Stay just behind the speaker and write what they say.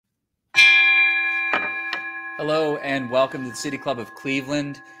Hello and welcome to the City Club of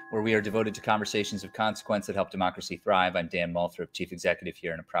Cleveland, where we are devoted to conversations of consequence that help democracy thrive. I'm Dan Moulthrop, Chief Executive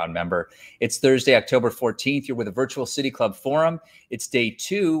here and a proud member. It's Thursday, October 14th. You're with a virtual City Club forum. It's day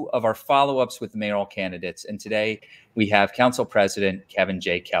 2 of our follow-ups with the mayoral candidates. And today we have Council President Kevin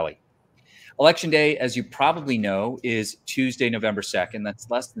J. Kelley. Election Day, as you probably know, is Tuesday, November 2nd.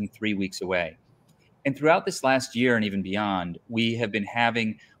 That's less than 3 weeks away. And throughout this last year and even beyond, we have been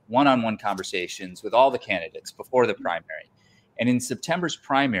having one-on-one conversations with all the candidates before the primary. And in September's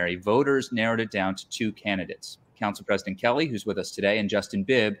primary, voters narrowed it down to 2 candidates, Council President Kelley, who's with us today, and Justin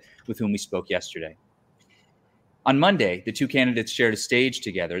Bibb, with whom we spoke yesterday. On Monday, the 2 candidates shared a stage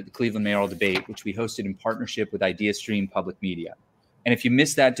together at the Cleveland Mayoral debate, which we hosted in partnership with IdeaStream Public Media. And if you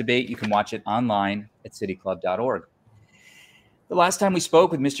missed that debate, you can watch it online at cityclub.org. The last time we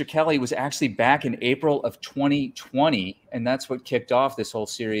spoke with Mr. Kelley was actually back in April of 2020, and that's what kicked off this whole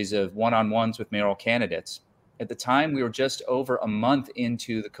series of one-on-ones with mayoral candidates. At the time, we were just over a month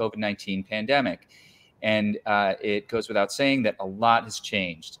into the COVID-19 pandemic, and it goes without saying that a lot has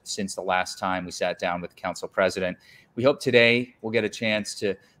changed since the last time we sat down with the council president. We hope today we'll get a chance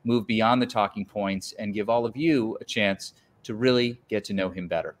to move beyond the talking points and give all of you a chance to really get to know him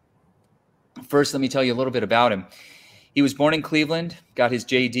better. First, let me tell you a little bit about him. He was born in Cleveland, got his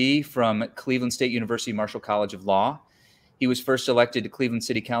JD from Cleveland State University Marshall College of Law. He was first elected to Cleveland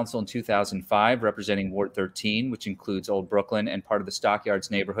City Council in 2005, representing Ward 13, which includes Old Brooklyn and part of the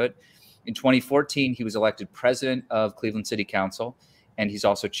Stockyards neighborhood. In 2014, he was elected president of Cleveland City Council, and he's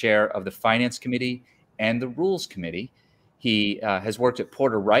also chair of the Finance Committee and the Rules Committee. He has worked at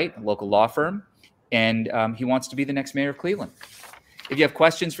Porter Wright, a local law firm, and he wants to be the next mayor of Cleveland. If you have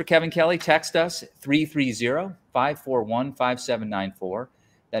questions for Kevin Kelley, text us 330-541-5794.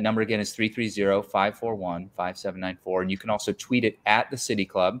 That number again is 330-541-5794. And you can also tweet it at the City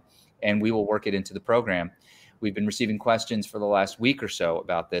Club, and we will work it into the program. We've been receiving questions for the last week or so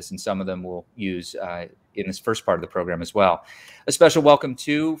about this, and some of them we'll use in this first part of the program as well. A special welcome,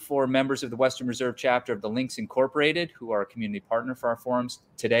 too, for members of the Western Reserve chapter of the Links Incorporated, who are a community partner for our forums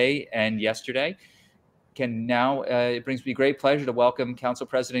today and yesterday. It brings me great pleasure to welcome Council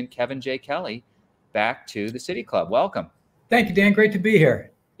President Kevin J. Kelley back to the City Club. Welcome. Thank you, Dan. Great to be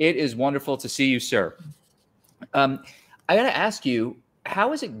here. It is wonderful to see you, sir. I got to ask you,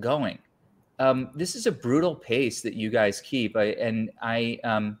 how is it going? This is a brutal pace that you guys keep, I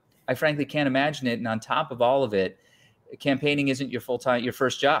frankly can't imagine it. And on top of all of it, campaigning isn't your your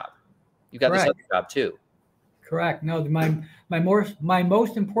first job. You've got Correct. This other job too. Correct. No, my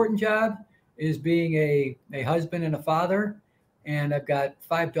most important job is being a husband and a father, and I've got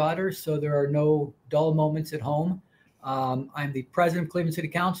 5 daughters, so there are no dull moments at home. I'm the president of Cleveland City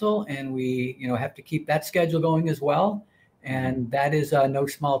Council, and we have to keep that schedule going as well, and that is no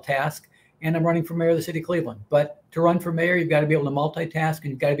small task. And I'm running for mayor of the city of Cleveland. But to run for mayor, you've got to be able to multitask,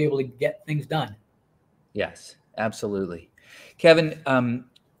 and you've got to be able to get things done. Yes, absolutely. Kevin,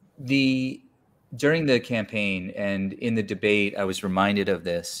 during the campaign and in the debate, I was reminded of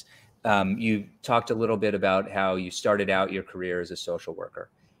this. You talked a little bit about how you started out your career as a social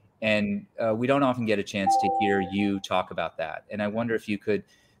worker, and we don't often get a chance to hear you talk about that. And I wonder if you could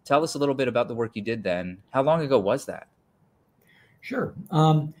tell us a little bit about the work you did then. How long ago was that? Sure.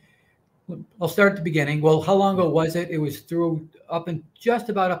 I'll start at the beginning. Well, how long ago was it? It was just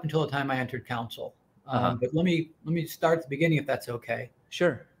about up until the time I entered council. But let me start at the beginning, if that's okay.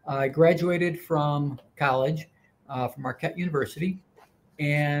 Sure. I graduated from college, from Marquette University,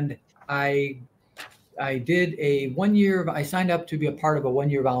 and I did I signed up to be a part of a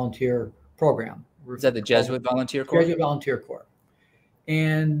 1-year volunteer program. Is that the Jesuit Volunteer Corps? Jesuit Volunteer Corps.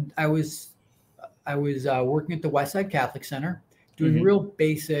 And I was working at the Westside Catholic Center, doing real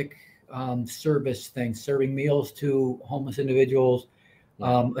basic service things, serving meals to homeless individuals,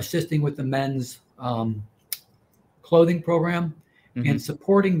 assisting with the men's clothing program, and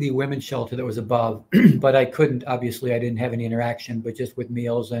supporting the women's shelter that was above. But I didn't have any interaction, but just with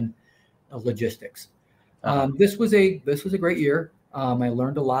meals and logistics. This was a great year. I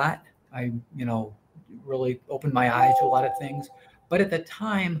learned a lot. I really opened my eyes to a lot of things. But at the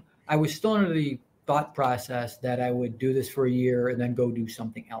time, I was still under the thought process that I would do this for a year and then go do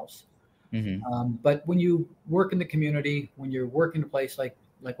something else. But when you work in the community, when you're working in a place like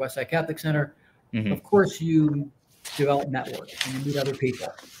Westside Catholic Center, of course you develop networks and you meet other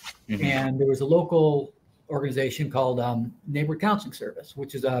people. And there was a local organization called Neighborhood Counseling Service,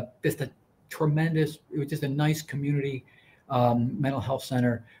 which is just a nice community mental health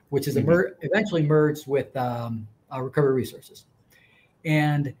center, which is eventually merged with Recovery Resources.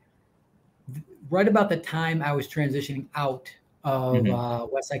 And right about the time I was transitioning out of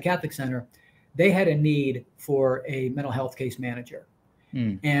Westside Catholic Center, they had a need for a mental health case manager.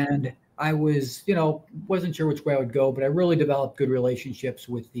 And I was, wasn't sure which way I would go, but I really developed good relationships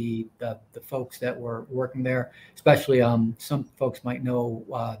with the folks that were working there, especially some folks might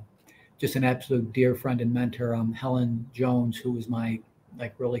know just an absolute dear friend and mentor, Helen Jones, who was my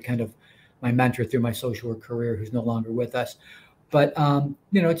really kind of my mentor through my social work career, who's no longer with us. But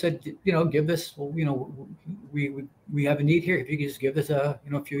it said, give this, we have a need here. If you could just give this a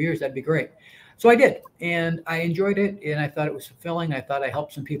few years, that'd be great. So I did, and I enjoyed it, and I thought it was fulfilling. I thought I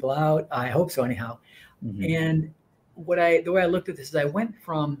helped some people out. I hope so, anyhow. And the way I looked at this is I went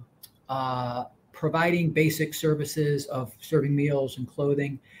from providing basic services of serving meals and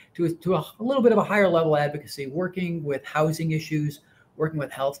clothing to a little bit of a higher level advocacy, working with housing issues, working with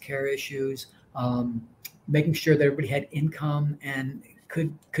healthcare issues, making sure that everybody had income and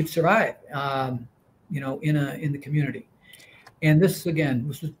could survive, in the community. And this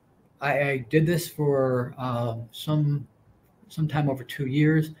was I did this for some time over 2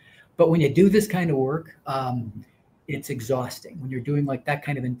 years. But when you do this kind of work, it's exhausting. When you're doing like that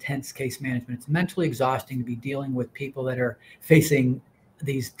kind of intense case management, it's mentally exhausting to be dealing with people that are facing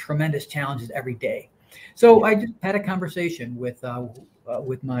these tremendous challenges every day. So I just had a conversation with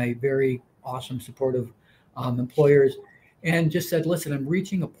my very awesome, supportive employers, and just said, listen, I'm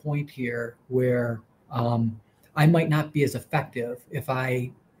reaching a point here where I might not be as effective if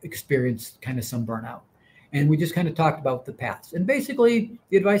I experience kind of some burnout. And we just kind of talked about the paths. And basically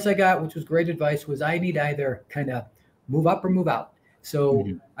the advice I got, which was great advice, was I need to either kind of move up or move out. So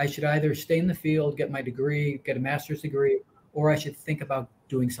I should either stay in the field, get my degree, get a master's degree, or I should think about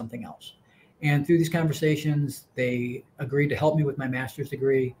doing something else. And through these conversations, they agreed to help me with my master's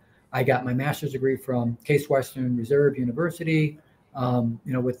degree. I got my master's degree from Case Western Reserve University,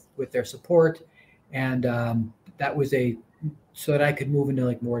 with their support. And that was so that I could move into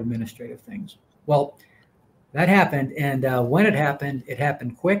like more administrative things. Well, that happened. And when it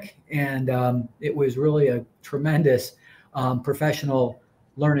happened quick. And it was really a tremendous professional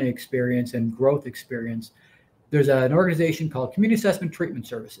learning experience and growth experience. There's an organization called Community Assessment Treatment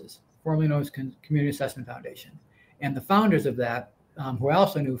Services, formerly known as Community Assessment Foundation. And the founders of that, who I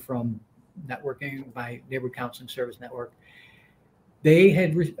also knew from networking, my neighborhood counseling service network, they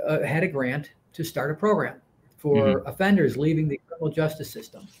had had a grant to start a program for offenders leaving the criminal justice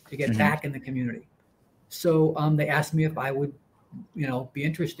system to get back in the community. So they asked me if I would, be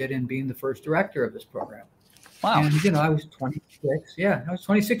interested in being the first director of this program. Wow. And, I was 26. Yeah, I was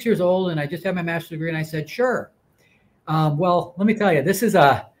 26 years old, and I just had my master's degree, and I said, sure. Well, let me tell you, this is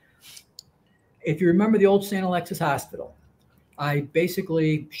if you remember the old St. Alexis Hospital, I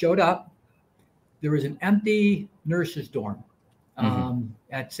basically showed up. There was an empty nurses' dorm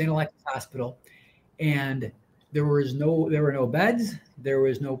at St. Alexis Hospital, and there were no beds. There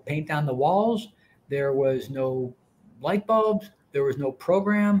was no paint on the walls. There was no light bulbs. There was no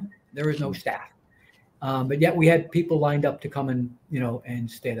program. There was no staff. But yet we had people lined up to come and and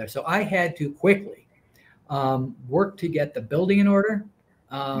stay there. So I had to quickly work to get the building in order.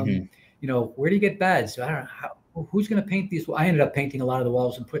 Where do you get beds? I don't know who's going to paint these. I ended up painting a lot of the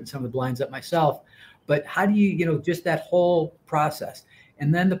walls and putting some of the blinds up myself. But how do you, just that whole process,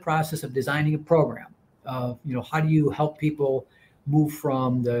 and then the process of designing a program. How do you help people move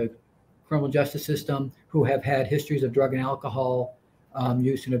from the criminal justice system who have had histories of drug and alcohol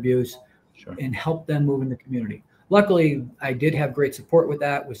use and abuse, and help them move in the community. Luckily, I did have great support with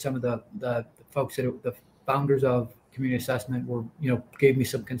that, with some of the folks the founders of community assessment were, gave me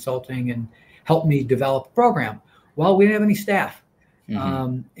some consulting and helped me develop a program. Well, we didn't have any staff,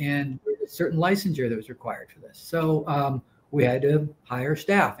 and there was a certain licensure that was required for this. So we had to hire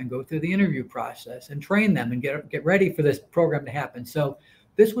staff and go through the interview process and train them and get ready for this program to happen. So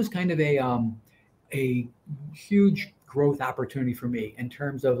this was kind of a huge growth opportunity for me in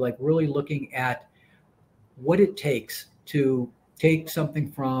terms of like really looking at what it takes to take something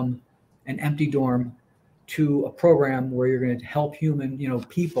from an empty dorm to a program where you're going to help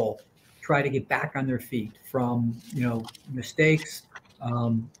people try to get back on their feet from, mistakes,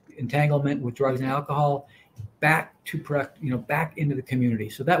 entanglement with drugs and alcohol, back into the community.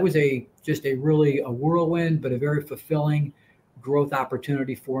 So that was just a whirlwind, but a very fulfilling growth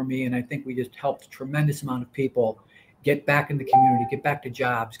opportunity for me. And I think we just helped a tremendous amount of people get back in the community, get back to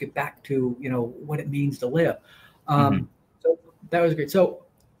jobs, get back to, what it means to live. So that was great. So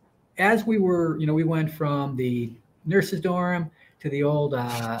as we were, we went from the nurses dorm to the old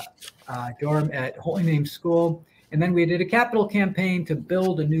dorm at Holy Name School. And then we did a capital campaign to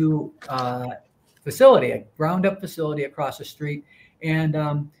build a new facility, a ground up facility across the street.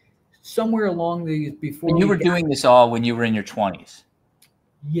 And somewhere along before. And you were doing this all when you were in your 20s.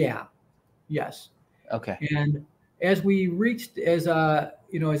 Yeah. Yes. Okay. And as we reached, as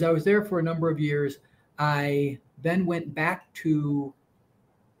as I was there for a number of years, I then went back to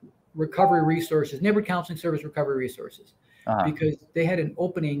recovery resources, neighborhood counseling service recovery resources, because they had an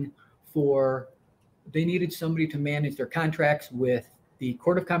opening for, they needed somebody to manage their contracts with the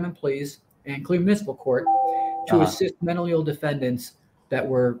Court of Common Pleas and Cleveland Municipal Court to assist mentally ill defendants that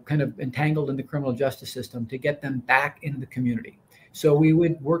were kind of entangled in the criminal justice system to get them back into the community. So we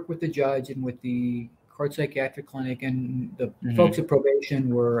would work with the judge and with the court psychiatric clinic, and the folks at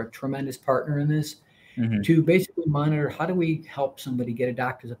probation were a tremendous partner in this, to basically monitor, how do we help somebody get a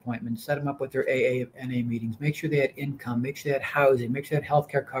doctor's appointment, set them up with their AA and NA meetings, make sure they had income, make sure they had housing, make sure they had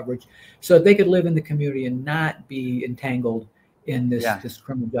healthcare coverage, so that they could live in the community and not be entangled in this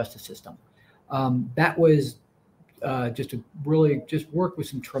criminal justice system. That was just worked with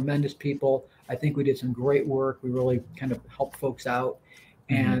some tremendous people. I think we did some great work. We really kind of helped folks out,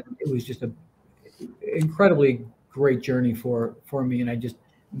 and it was just a incredibly great journey for me. And I just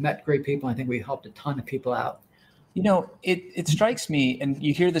met great people. I think we helped a ton of people out. You know, it strikes me, and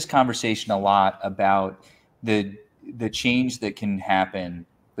you hear this conversation a lot about the change that can happen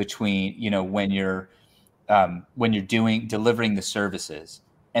between, when you're delivering the services,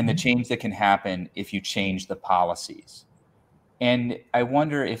 and the change that can happen if you change the policies. And I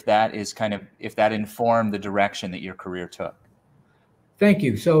wonder if that informed the direction that your career took. Thank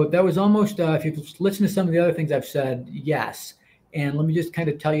you. So that was almost, if you listen to some of the other things I've said, yes. And let me just kind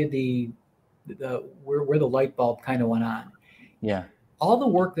of tell you where the light bulb kind of went on. Yeah. All the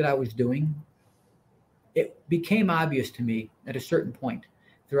work that I was doing, it became obvious to me at a certain point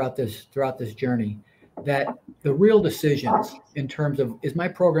throughout this journey that the real decisions in terms of, is my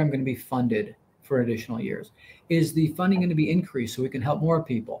program going to be funded for additional years? Is the funding going to be increased so we can help more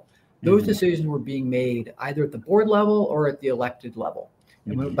people? Those decisions were being made either at the board level or at the elected level.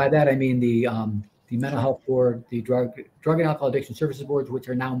 And by that, I mean the mental health board, the drug and alcohol addiction services boards, which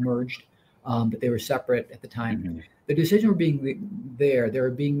are now merged, but they were separate at the time. The decisions were being they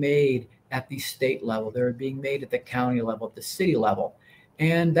were being made at the state level. They were being made at the county level, at the city level.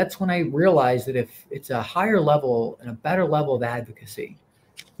 And that's when I realized that if it's a higher level and a better level of advocacy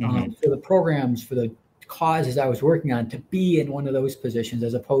for the programs, for the causes I was working on, to be in one of those positions,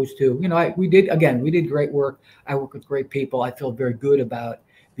 as opposed to, we did great work. I work with great people. I feel very good about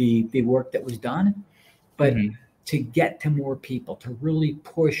the work that was done, but to get to more people, to really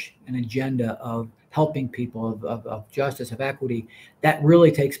push an agenda of helping people, of justice, of equity, that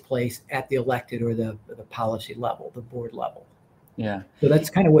really takes place at the elected or the policy level, the board level. Yeah. So that's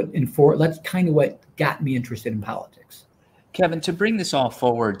kind of what got me interested in politics. Kevin, to bring this all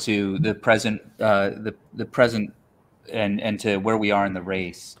forward to the present, the present, and to where we are in the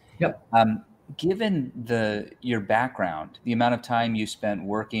race. Yep. Given your background, the amount of time you spent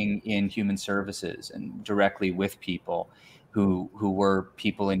working in human services and directly with people who were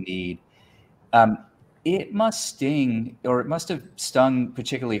people in need, it must sting, or it must have stung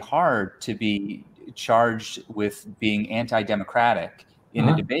particularly hard to be charged with being anti-democratic in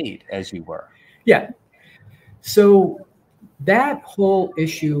a debate, as you were. Yeah. So that whole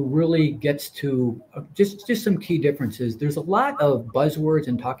issue really gets to just some key differences. There's a lot of buzzwords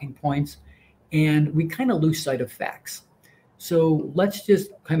and talking points, and we kind of lose sight of facts. So let's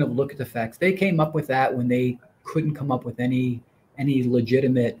just kind of look at the facts. They came up with that when they couldn't come up with any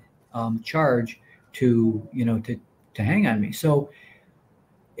legitimate charge to hang on me. So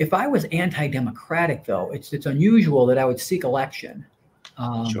if I was anti-democratic, though, it's unusual that I would seek election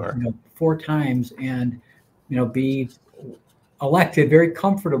 4 times and be elected very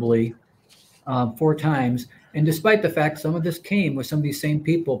comfortably 4 times. And despite the fact some of this came with some of these same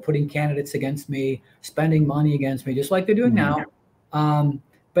people putting candidates against me, spending money against me, just like they're doing now.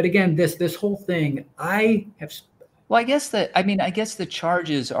 But again, this whole thing, I have. Well, I guess the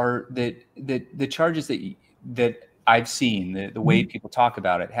charges are the charges that I've seen, the way people talk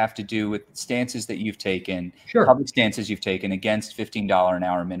about it, have to do with stances that you've taken, public stances you've taken against $15 an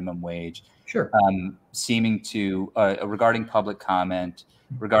hour minimum wage. Seeming to regarding public comment,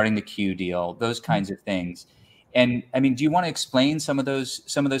 regarding the Q deal, those kinds of things. And I mean, do you want to explain some of those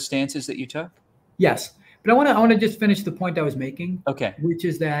stances that you took? Yes, but I want to just finish the point I was making. Okay. Which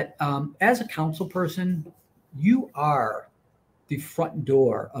is that as a council person, you are the front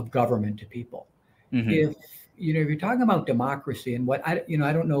door of government to people. If you're talking about democracy and what I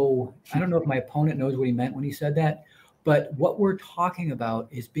don't know if my opponent knows what he meant when he said that. But what we're talking about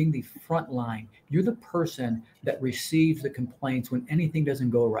is being the front line. You're the person that receives the complaints when anything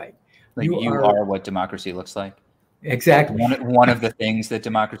doesn't go right. Like you are what democracy looks like? Exactly. One of the things that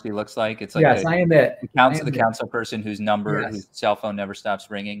democracy looks like. It's like Yes, I am it. the council person whose Yes. cell phone never stops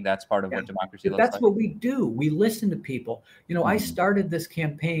ringing. That's part of Yeah. what democracy But looks that's like. what we do. We listen to people. I Mhm. started this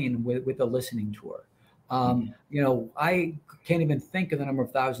campaign with a listening tour. Mhm. I can't even think of the number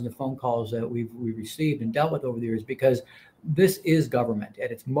of thousands of phone calls that we've received and dealt with over the years, because this is government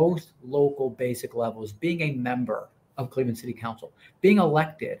at its most local, basic levels. Being a member of Cleveland City Council, being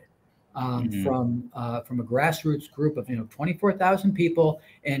elected Mhm. from a grassroots group of 24,000 people,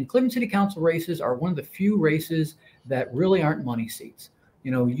 and Cleveland City Council races are one of the few races that really aren't money seats.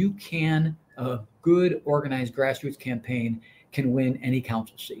 You can, a good organized grassroots campaign can win any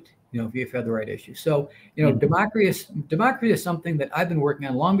council seat, if you have the right issues. So, Mhm. democracy is something that I've been working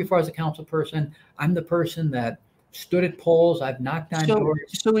on long before I was a council person. I'm the person that stood at polls. I've knocked on doors.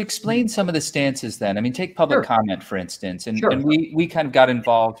 So explain some of the stances then. I mean, take public Sure, comment, for instance, and sure. we kind of got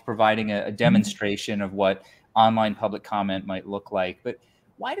involved providing a Mhm. demonstration of what online public comment might look like. But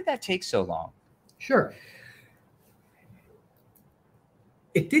why did that take so long? Sure.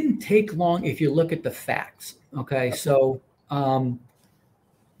 It didn't take long if you look at the facts. Okay. So,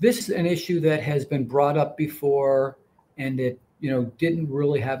 this is an issue that has been brought up before, and it didn't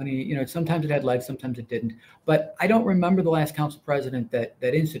really have any. Sometimes it had legs, sometimes it didn't. But I don't remember the last council president that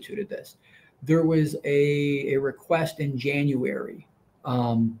instituted this. There was a request in January,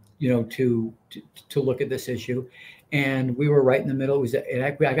 to look at this issue, and we were right in the middle.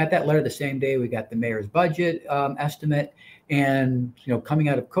 I got that letter the same day we got the mayor's budget estimate, and coming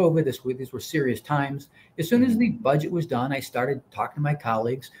out of COVID, these were serious times. As soon as the budget was done, I started talking to my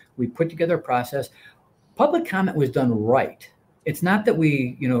colleagues. We put together a process. Public comment was done right. It's not that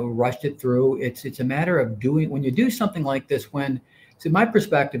we, rushed it through. It's a matter of doing. When you do something like this, so my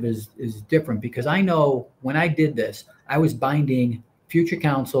perspective is different, because I know when I did this, I was binding future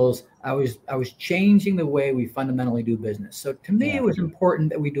councils. I was changing the way we fundamentally do business. So to me, Yeah. it was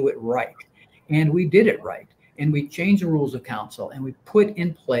important that we do it right, and we did it right. And we changed the rules of council, and we put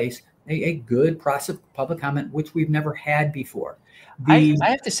in place a good process of public comment, which we've never had before. I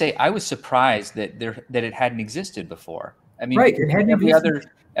have to say I was surprised that it hadn't existed before. I mean, Right, because it hadn't existed.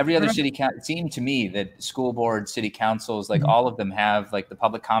 every other Right. city council, it seemed to me that school boards, city councils, like Mhm. all of them have like the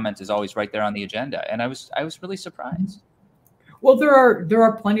public comment is always right there on the agenda, and I was really surprised. Well, there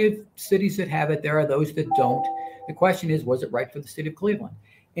are plenty of cities that have it. There are those that don't. The question is, was it right for the city of Cleveland?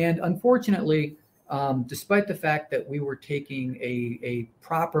 And unfortunately, despite the fact that we were taking a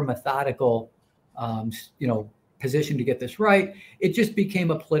proper methodical, position to get this right, it just became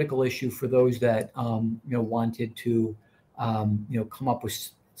a political issue for those that wanted to come up with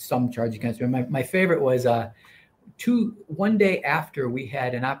some charge against me. My favorite was one day after we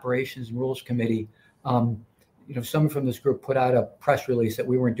had an operations and rules committee. Someone from this group put out a press release that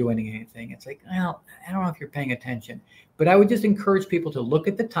we weren't doing anything. It's like, well, I don't know if you're paying attention, but I would just encourage people to look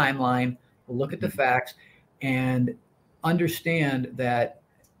at the timeline, look at the facts, and understand that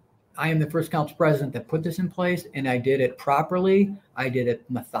I am the first council president that put this in place, and I did it properly. I did it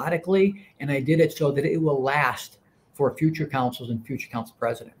methodically, and I did it so that it will last for future councils and future council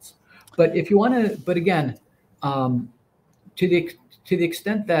presidents. But if you want to, but again, to the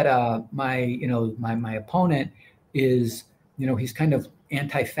extent that my opponent is, he's kind of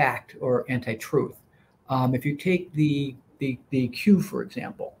anti-fact or anti-truth. If you take the Q, for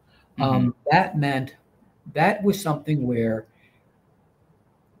example, that was something where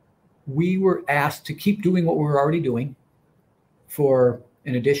we were asked to keep doing what we were already doing for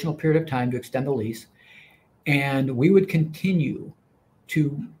an additional period of time to extend the lease, and we would continue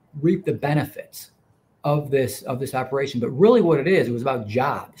to reap the benefits of this operation. But really what it was about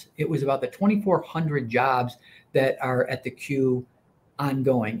jobs. It was about the 2,400 jobs that are at the queue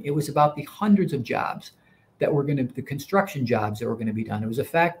ongoing. It was about the hundreds of jobs the construction jobs that were going to be done. It was the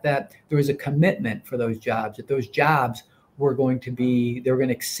fact that there was a commitment for those jobs, that those jobs were going to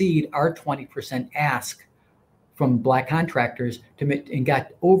exceed our 20% ask from black contractors and got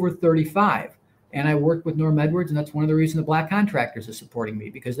over 35. And I worked with Norm Edwards, and that's one of the reasons the black contractors are supporting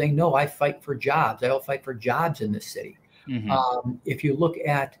me, because they know I fight for jobs. I will fight for jobs in this city. If you look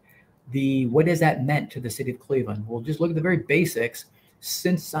at what has that meant to the city of Cleveland? Well, just look at the very basics.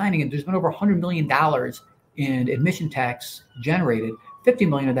 Since signing it, there's been over $100 million in admission tax generated. 50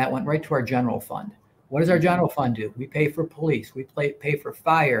 million of that went right to our general fund. What does our general fund do? We pay for police, we pay for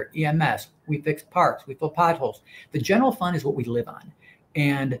fire, EMS, we fix parks, we fill potholes. The general fund is what we live on.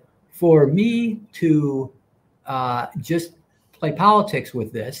 And for me to just play politics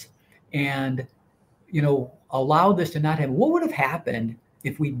with this and allow this to not happen, what would have happened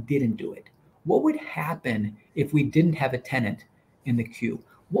if we didn't do it? What would happen if we didn't have a tenant in the queue?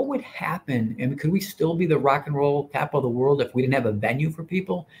 what would happen? And could we still be the rock and roll capital of the world if we didn't have a venue for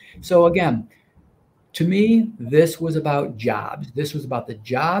people? So again, to me, this was about jobs. This was about the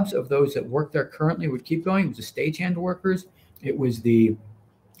jobs of those that work there currently would keep going. It was the stagehand workers. It was the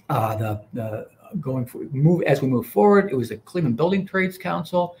going for move as we move forward. It was the Cleveland Building Trades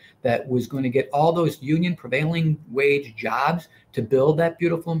Council that was going to get all those union prevailing wage jobs to build that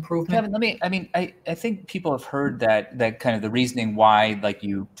beautiful improvement. Kevin, I think people have heard that kind of the reasoning why, like,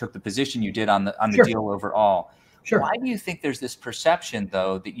 you took the position you did on the Sure. deal overall. Sure. Why do you think there's this perception,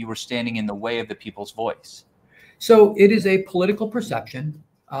 though, that you were standing in the way of the people's voice? So it is a political perception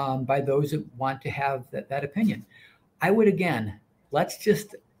by those that want to have that opinion. I would, again,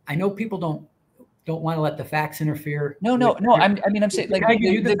 I know people don't want to let the facts interfere. No. I'm saying, like,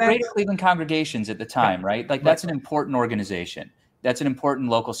 the Greater Cleveland Congregations at the time, right? Like, that's an important organization. That's an important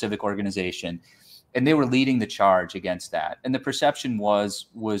local civic organization. And they were leading the charge against that. And the perception was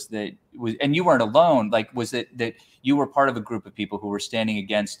that, and you weren't alone, like, was that you were part of a group of people who were standing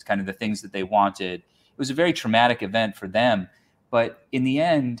against kind of the things that they wanted. It was a very traumatic event for them. But in the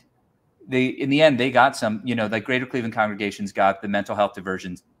end, they got some, like, Greater Cleveland Congregations got the mental health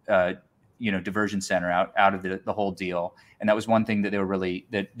diversion center out of the whole deal. And that was one thing that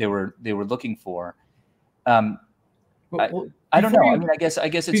they were looking for. I don't know. I guess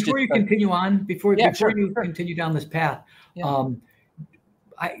it's before just, you continue on, before you continue down this path. Yeah.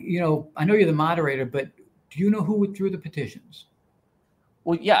 I know you're the moderator, but do you know who withdrew the petitions?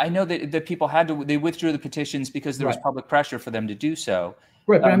 Well, yeah, I know that people they withdrew the petitions because there was public pressure for them to do so.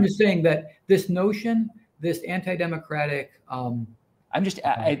 Right, but I'm just saying that this notion, this anti-democratic.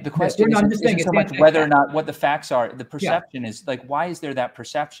 The question isn't so much whether or not what the facts are. The perception is, like, why is there that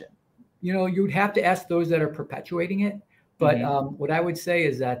perception? You'd have to ask those that are perpetuating it. But what I would say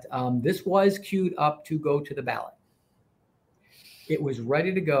is that this was queued up to go to the ballot. It was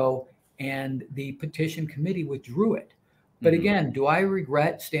ready to go, and the petition committee withdrew it. But again, do I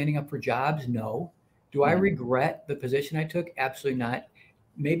regret standing up for jobs? No. Do I regret the position I took? Absolutely not.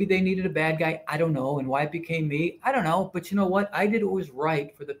 Maybe they needed a bad guy. I don't know. And why it became me, I don't know. But you know what? I did what was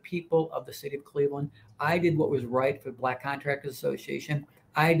right for the people of the city of Cleveland. I did what was right for the Black Contractors Association.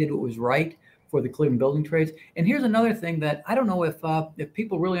 I did what was right for the Cleveland Building Trades. And here's another thing that I don't know if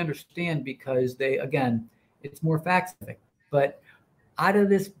people really understand, because it's more fact-specific. But out of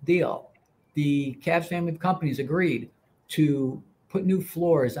this deal, the Cavs family of companies agreed to put new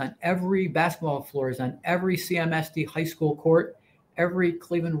floors on every basketball floors on every CMSD high school court, every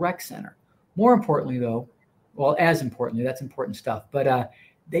Cleveland rec center. More importantly, though, as importantly, that's important stuff. But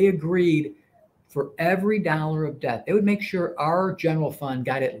they agreed for every dollar of debt, they would make sure our general fund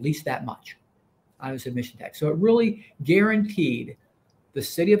got at least that much on its admission tax. So it really guaranteed the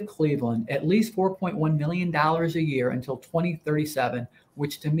city of Cleveland at least $4.1 million a year until 2037,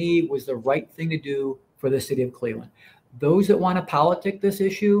 which to me was the right thing to do for the city of Cleveland. Those that want to politic this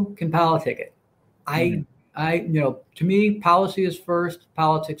issue can politic it. To me, policy is first,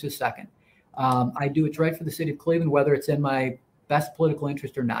 politics is second. I do what's right for the city of Cleveland, whether it's in my best political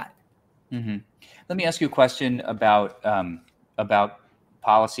interest or not. Let me ask you a question about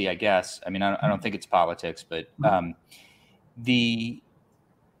policy, I guess. I mean, I don't think it's politics, but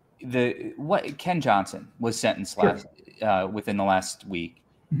Ken Johnson was sentenced within the last week,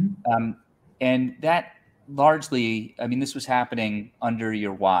 and that largely, I mean, this was happening under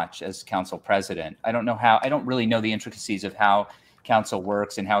your watch as council president. I don't really know the intricacies of how council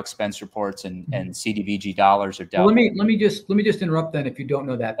works and how expense reports and CDVG dollars are dealt. Well, let me just interrupt then if you don't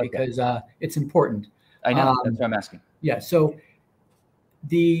know that, because it's important. I know, that's what I'm asking. Yeah. So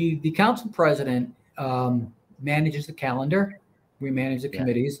the council president manages the calendar. We manage the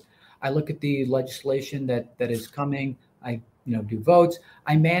committees. I look at the legislation that is coming. I do votes.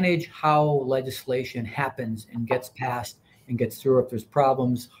 I manage how legislation happens and gets passed and gets through. If there's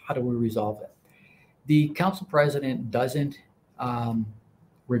problems, how do we resolve it? The council president doesn't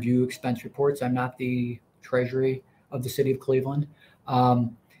review expense reports. I'm not the treasury of the city of Cleveland.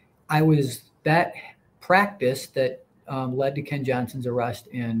 That practice that led to Ken Johnson's arrest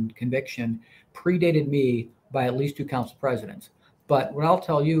and conviction predated me by at least two council presidents. But what I'll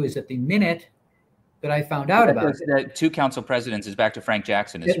tell you is that the minute that I found out about it, two council presidents is back to Frank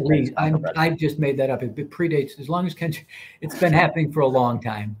Jackson. I just made that up. It predates, as long as Ken, it's been happening for a long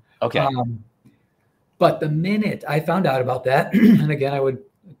time. Okay. But the minute I found out about that, and again, I would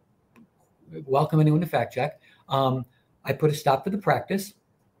welcome anyone to fact check. I put a stop to the practice.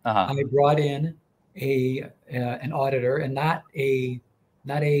 I brought in an auditor, and not a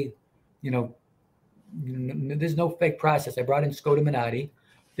there's no fake process. I brought in Scotta Minotti.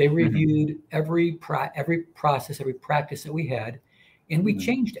 They reviewed every process, every practice that we had, and we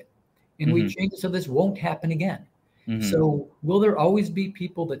changed it. And we changed it so this won't happen again. So will there always be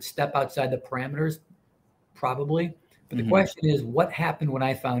people that step outside the parameters? Probably. But the question is, what happened when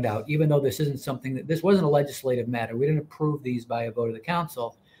I found out, even though this isn't something this wasn't a legislative matter. We didn't approve these by a vote of the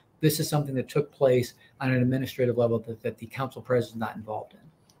council. This is something that took place on an administrative level that the council president is not involved in.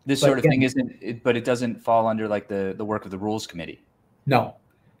 This sort of thing isn't, but it doesn't fall under like the work of the rules committee. No,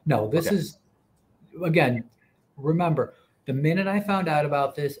 this is, again, remember, the minute I found out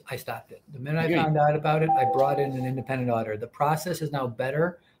about this, I stopped it. The minute I found out about it, I brought in an independent auditor. The process is now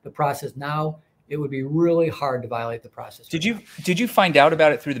better. The process now, it would be really hard to violate the process. Did you find out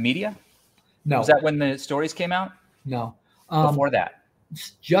about it through the media? No. Was that when the stories came out? No. Before that?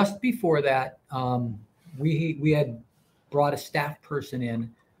 Just before that, we had brought a staff person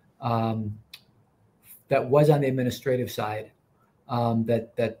in that was on the administrative side,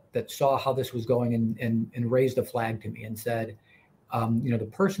 that saw how this was going and raised a flag to me and said, the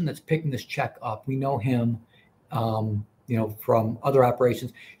person that's picking this check up, we know him, from other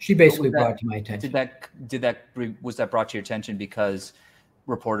operations. She basically brought it to my attention. Was that brought to your attention because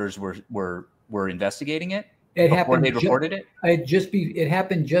reporters were investigating it? It happened. They reported it. It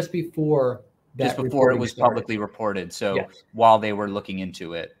happened just before that. Just before it was publicly reported. So while they were looking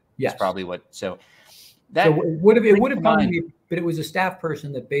into it, that's probably what. So it would have come to me, but it was a staff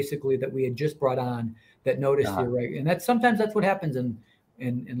person that we had just brought on that noticed the irregularity. And sometimes that's what happens in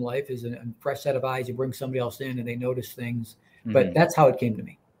life is a fresh set of eyes. You bring somebody else in and they notice things, but that's how it came to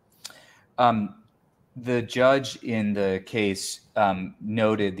me. The judge in the case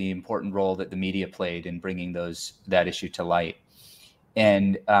noted the important role that the media played in bringing that issue to light.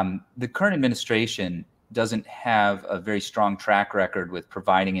 And the current administration doesn't have a very strong track record with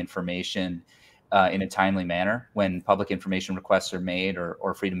providing information in a timely manner when public information requests are made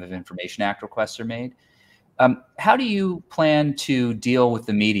or Freedom of Information Act requests are made. How do you plan to deal with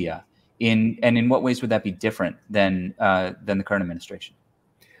the media and in what ways would that be different than the current administration?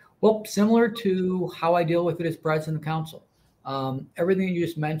 Well, similar to how I deal with it as president of council. Everything you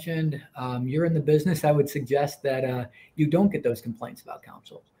just mentioned, you're in the business. I would suggest that you don't get those complaints about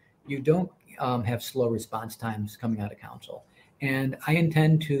council. You don't have slow response times coming out of council. And I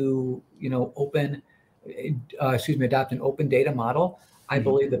intend to, adopt an open data model. I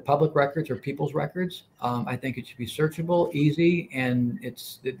believe that public records are people's records. I think it should be searchable, easy, and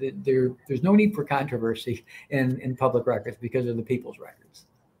there's no need for controversy in public records because of the people's records.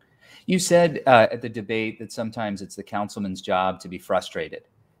 You said at the debate that sometimes it's the councilman's job to be frustrated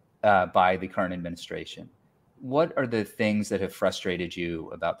by the current administration. What are the things that have frustrated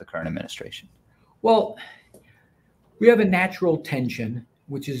you about the current administration? Well, we have a natural tension,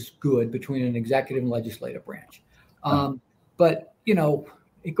 which is good, between an executive and legislative branch. But,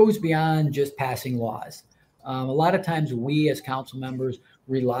 it goes beyond just passing laws. A lot of times we as council members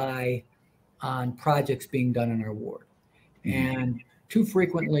rely on projects being done in our ward. And too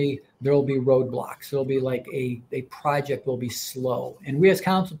frequently, there will be roadblocks. There'll be like a project will be slow. And we as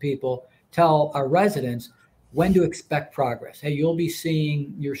council people tell our residents when to expect progress. Hey, you'll be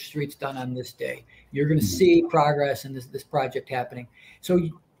seeing your streets done on this day. You're going to see progress in this project happening. So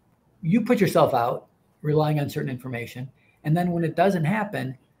you put yourself out relying on certain information. And then when it doesn't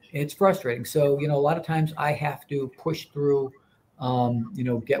happen, it's frustrating. So, a lot of times I have to push through,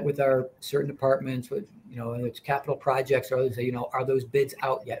 get with our certain departments with, whether it's capital projects or others, say, are those bids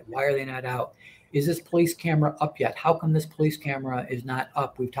out yet? Why are they not out? Is this police camera up yet? How come this police camera is not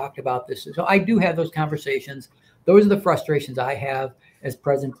up? We've talked about this. So I do have those conversations. Those are the frustrations I have as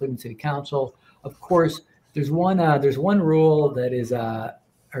president of Cleveland City Council. Of course, there's one rule that is,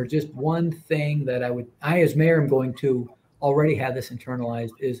 or just one thing that I as mayor am going to already have this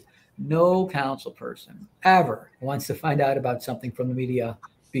internalized is no council person ever wants to find out about something from the media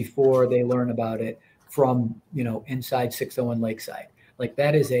before they learn about it from, inside 601 Lakeside. Like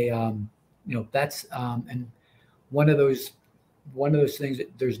that is that's and one of those things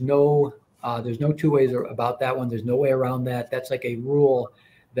that there's no two ways about that one. There's no way around that. That's like a rule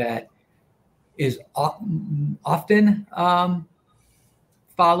that is often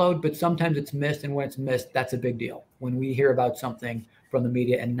followed, but sometimes it's missed. And when it's missed, that's a big deal when we hear about something from the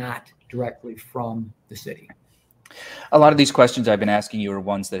media and not directly from the city. A lot of these questions I've been asking you are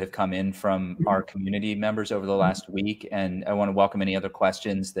ones that have come in from our community members over the last week. And I want to welcome any other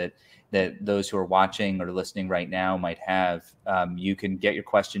questions that those who are watching or listening right now might have. You can get your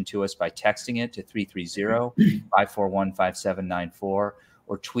question to us by texting it to 330-541-5794 or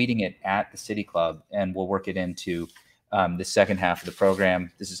tweeting it at the City Club, and we'll work it into the second half of the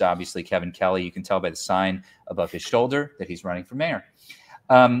program. This is obviously Kevin Kelley. You can tell by the sign above his shoulder that he's running for mayor.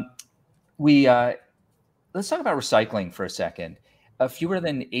 Let's talk about recycling for a second. fewer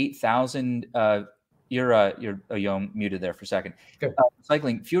than 8,000. You're muted there for a second. Good.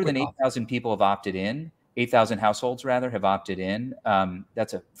 Recycling, fewer Quick than off. 8,000 people have opted in. 8,000 households rather have opted in.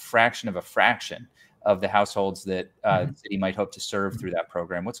 That's a fraction of a fraction of the households that the city might hope to serve through that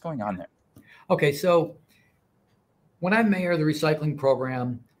program. What's going on there? Okay, so when I'm mayor, the recycling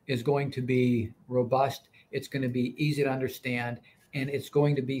program is going to be robust. It's going to be easy to understand, and it's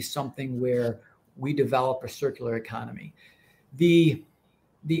going to be something where we develop a circular economy. The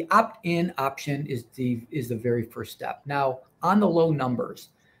opt-in option is the very first step. Now, on the low numbers,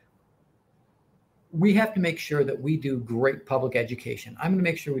 we have to make sure that we do great public education. I'm going to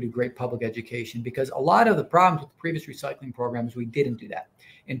make sure we do great public education, because a lot of the problems with the previous recycling programs, we didn't do that.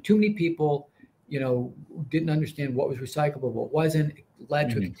 And too many people, didn't understand what was recyclable, what wasn't. It led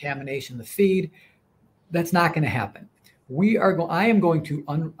to a contamination of the feed. That's not going to happen. I am going to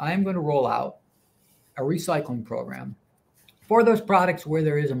roll out a recycling program for those products where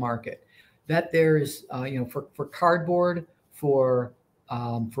there is a market. That there's, for cardboard, for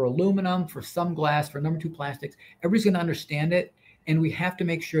aluminum, for some glass, for number 2 plastics, everybody's going to understand it. And we have to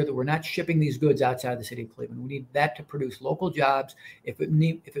make sure that we're not shipping these goods outside the city of Cleveland. We need that to produce local jobs. If it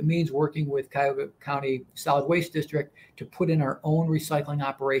means working with Cuyahoga County Solid Waste District to put in our own recycling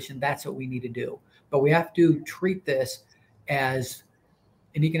operation, that's what we need to do. But we have to treat this as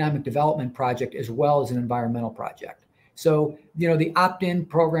an economic development project as well as an environmental project. So, the opt-in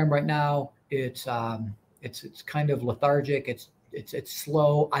program right now, it's kind of lethargic. It's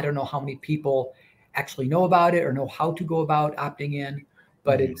slow. I don't know how many people actually know about it or know how to go about opting in,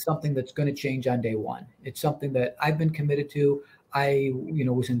 but it's something that's going to change on day one. It's something that I've been committed to. I,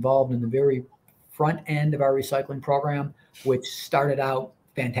 was involved in the very front end of our recycling program, which started out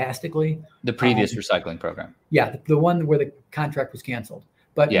fantastically. The previous recycling program. Yeah, the one where the contract was canceled.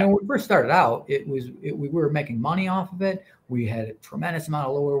 But when we first started out, we were making money off of it. We had a tremendous amount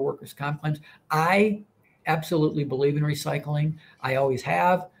of lower workers' comp claims. I absolutely believe in recycling. I always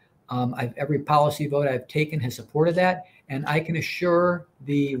have. Every policy vote I've taken has supported that. And I can assure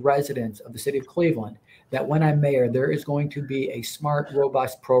the residents of the city of Cleveland that when I'm mayor, there is going to be a smart,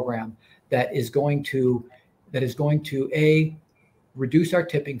 robust program that is going to reduce our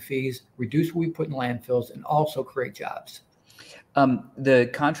tipping fees, reduce what we put in landfills, and also create jobs. The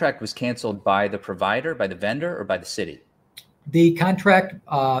contract was canceled by the provider, by the vendor, or by the city? The contract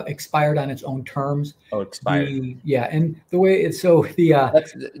expired on its own terms. Oh, expired. And the way it's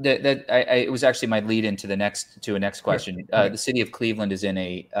it was actually my lead into a next question. Right. The city of Cleveland is in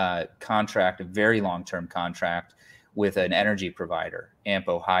a contract, a very long-term contract with an energy provider, AMP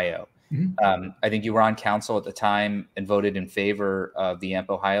Ohio. I think you were on council at the time and voted in favor of the AMP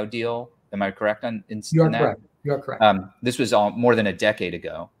Ohio deal. Am I correct on in You are that? correct. You are correct. This was more than a decade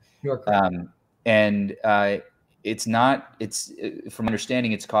ago. You are correct. From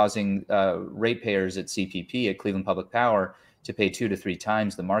understanding, it's causing ratepayers at CPP, at Cleveland Public Power, to pay 2 to 3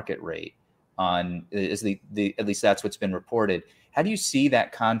 times the market rate at least that's what's been reported. How do you see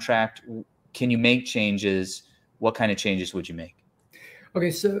that contract? Can you make changes? What kind of changes would you make?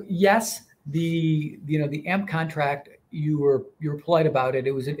 Okay, so yes, the AMP contract, you were polite about it.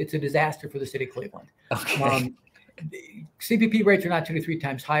 It's a disaster for the city of Cleveland. Okay. CPP rates are not 2 to 3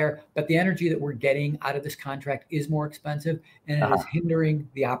 times higher, but the energy that we're getting out of this contract is more expensive, and it is hindering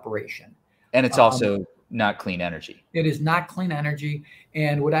the operation. And it's also not clean energy. It is not clean energy.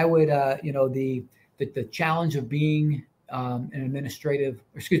 And what I would, the challenge of being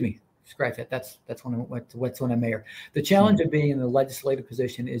scratch that. That's when I'm mayor. The challenge of being in the legislative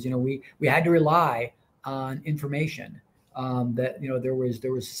position is, we had to rely on information that, there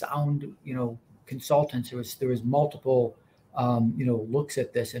was sound, consultants. There was multiple, looks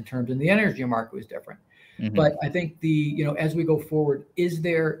at this in terms, and the energy market was different. But I think as we go forward, is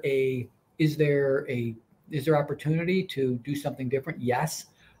there opportunity to do something different? Yes.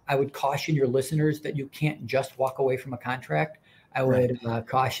 I would caution your listeners that you can't just walk away from a contract. I would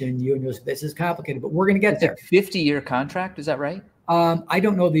caution you, and this is complicated, but we're going to get there. 50-year contract, is that right? I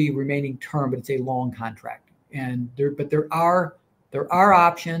don't know the remaining term, but it's a long contract, but there are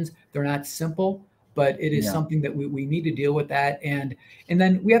options. They're not simple, but it is something that we need to deal with that, and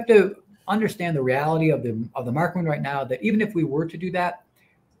then we have to understand the reality of the market right now. That even if we were to do that,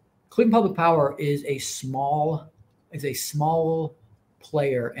 Cleveland Public Power is a small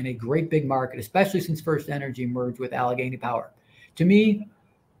player in a great big market, especially since First Energy merged with Allegheny Power. To me,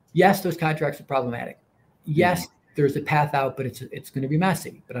 yes, those contracts are problematic. Yes, there's a path out, but it's going to be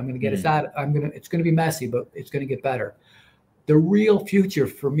messy. But I'm going to get us out. It's going to be messy, but it's going to get better. The real future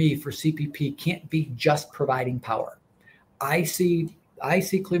for me, for CPP, can't be just providing power. I see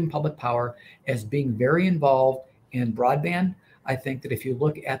Cleveland Public Power as being very involved in broadband. I think that if you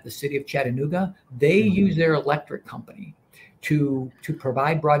look at the city of Chattanooga, they use their electric company to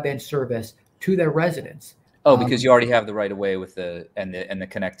provide broadband service to their residents. Oh, because you already have the right of way with the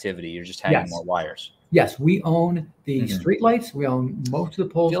connectivity. You're just hanging more wires. Yes, we own the streetlights. We own most of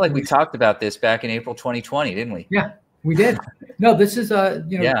the poles. I feel like we talked about this back in April 2020, didn't we? Yeah, we did. No, this is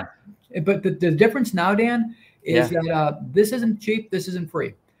yeah. But the difference now, Dan, is that this isn't cheap. This isn't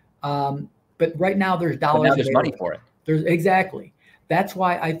free. But right now there's dollars. But now there's money for it. Exactly. That's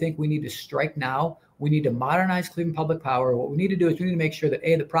why I think we need to strike now. We need to modernize Cleveland Public Power. What we need to do is we need to make sure that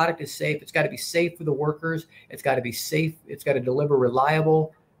the product is safe. It's got to be safe for the workers. It's got to be safe. It's got to deliver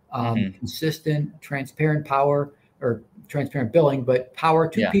reliable, consistent, transparent power, or transparent billing, but power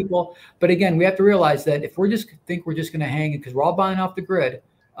to people. But again, we have to realize that if we're just going to hang it because we're all buying off the grid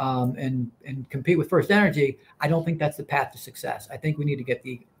and compete with First Energy, I don't think that's the path to success. I think we need to get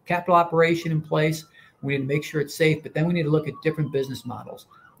the capital operation in place. We need to make sure it's safe, but then we need to look at different business models.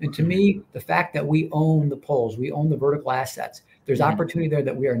 And to me, the fact that we own the poles, we own the vertical assets, there's opportunity there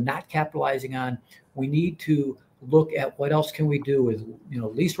that we are not capitalizing on. We need to look at what else can we do with,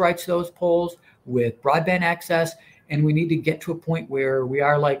 lease rights to those poles, with broadband access. And we need to get to a point where we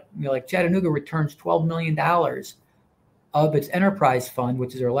are like Chattanooga returns $12 million of its enterprise fund,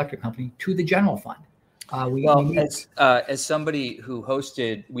 which is our electric company, to the general fund. As somebody who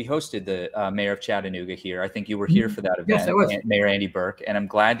we hosted the mayor of Chattanooga here. I think you were here for that event. Yes, I was. Mayor Andy Burke, and I'm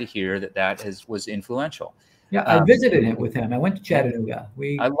glad to hear that was influential. Yeah, I visited him with him. I went to Chattanooga.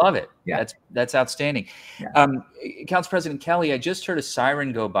 I love it. Yeah. That's outstanding. Yeah. Council President Kelley, I just heard a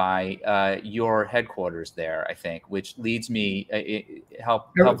siren go by your headquarters there, I think, which leads me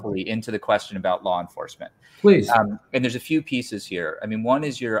helpfully into the question about law enforcement. Please. And there's a few pieces here. I mean, one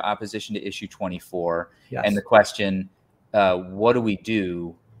is your opposition to issue 24 and the question, what do we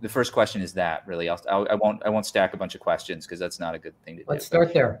do? The first question is that really, I won't stack a bunch of questions because that's not a good thing to do. Let's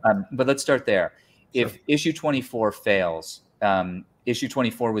start there. But let's start there. If issue 24 fails, issue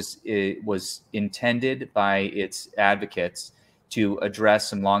 24 was intended by its advocates to address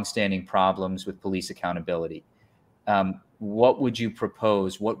some longstanding problems with police accountability. What would you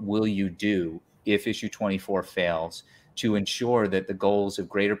propose? What will you do if issue 24 fails to ensure that the goals of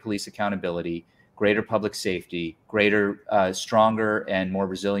greater police accountability, greater public safety, greater, stronger and more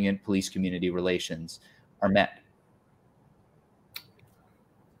resilient police community relations are met?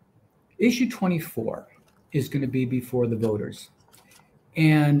 Issue 24 is going to be before the voters.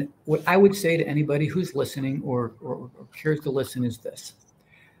 And what I would say to anybody who's listening or cares to listen is this.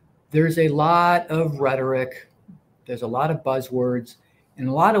 There's a lot of rhetoric. There's a lot of buzzwords. In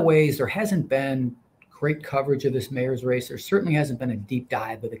a lot of ways, there hasn't been great coverage of this mayor's race. There certainly hasn't been a deep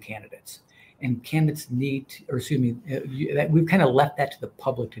dive of the candidates. And candidates that we've kind of left that to the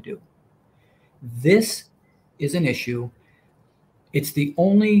public to do. This is an issue. It's the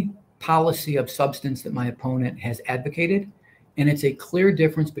only policy of substance that my opponent has advocated. And it's a clear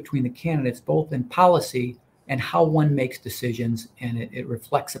difference between the candidates, both in policy and how one makes decisions. And it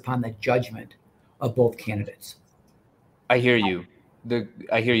reflects upon the judgment of both candidates. I hear you.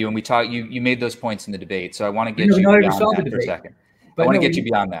 I hear you. And we talk, you made those points in the debate. So I want to get you beyond that for a second. I want to get you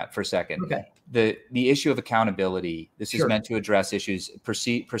beyond that for a second. Okay. The issue of accountability, this is meant to address issues,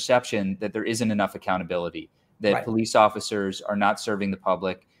 perception that there isn't enough accountability, that police officers are not serving the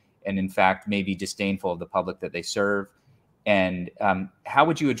public, and in fact, may be disdainful of the public that they serve. And how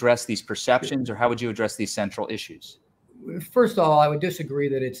would you address these perceptions, or how would you address these central issues? First of all, I would disagree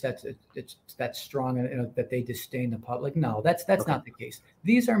that it's that strong, that they disdain the public. No, that's not the case.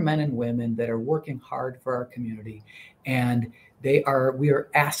 These are men and women that are working hard for our community, and we are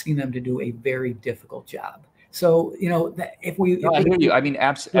asking them to do a very difficult job. So, if we, I hear you. I mean,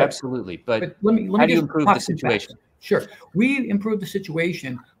 absolutely. But let me how do you improve the situation? Sure. We improve the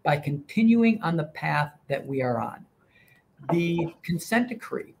situation by continuing on the path that we are on. The consent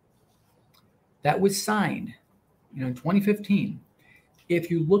decree that was signed, in 2015,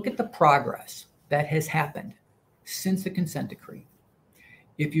 if you look at the progress that has happened since the consent decree,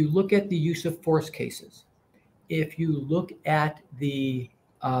 if you look at the use of force cases, if you look at the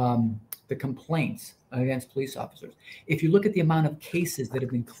complaints against police officers, if you look at the amount of cases that have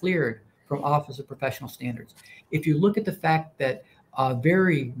been cleared from Office of Professional Standards, if you look at the fact that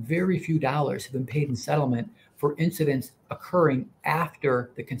very, very few dollars have been paid in settlement for incidents occurring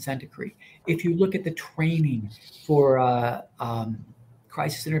after the consent decree, if you look at the training for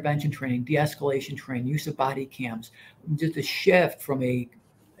crisis intervention training, de-escalation training, use of body cams, just a shift from a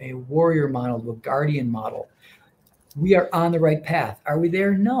warrior model to a guardian model, we are on the right path. Are we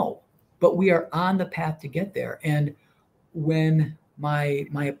there? No, but we are on the path to get there. And when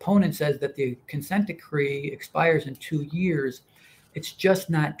my opponent says that the consent decree expires in 2 years, it's just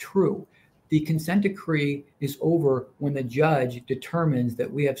not true. The consent decree is over when the judge determines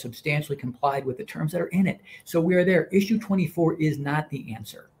that we have substantially complied with the terms that are in it. So we are there. Issue 24 is not the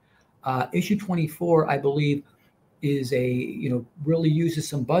answer. Issue 24, I believe, is really uses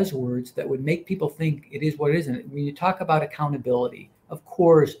some buzzwords that would make people think it is what it isn't. When you talk about accountability, of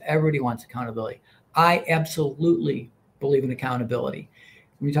course, everybody wants accountability. I absolutely believe in accountability.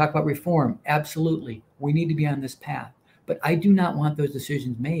 When you talk about reform, absolutely, we need to be on this path. But I do not want those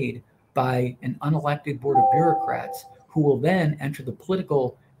decisions made by an unelected board of bureaucrats who will then enter the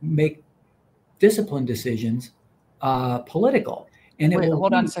political, make discipline decisions political. And Wait,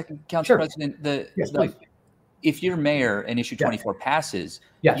 hold on a second, Council President. Yes, please. If you're mayor and issue 24 passes,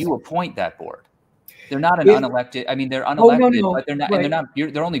 yes, you appoint that board. They're not an unelected. I mean, they're unelected, but they're not. Right. And they're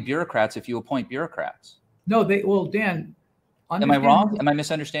not. They're only bureaucrats if you appoint bureaucrats. No, well, Dan. Am I wrong? Am I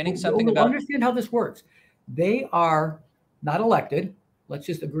misunderstanding something about? Understand how this works. They are not elected. Let's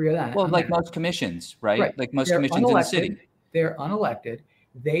just agree on that. Well, like most commissions, right? Like most commissions in the city. They're unelected.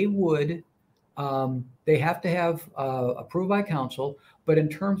 They would, they have to have approved by council. But in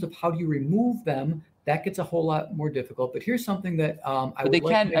terms of how do you remove them, that gets a whole lot more difficult. But here's something that But they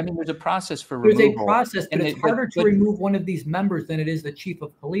can. I mean, there's a process for removal. There's a process, but it's harder to remove one of these members than it is the chief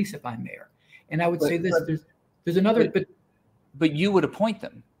of police, if I'm mayor. And I would say this: there's another. But you would appoint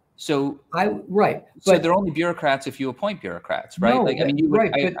them. So right. So they're only bureaucrats if you appoint bureaucrats, right? No, like I mean, you would.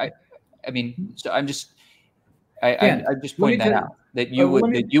 Right, I mean, so I'm just. I just point that out that you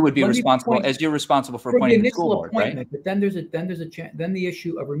would be responsible as you're responsible for appointing the school board, right? But then then the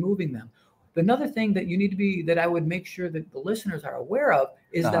issue of removing them. Another thing that you need to be that I would make sure that the listeners are aware of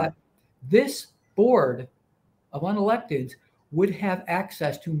is that this board of unelecteds would have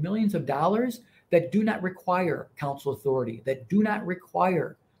access to millions of dollars that do not require council authority, that do not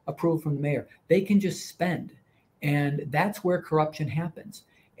require approval from the mayor. They can just spend. And that's where corruption happens.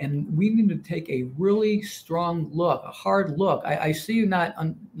 And we need to take a really strong look, a hard look. I see you not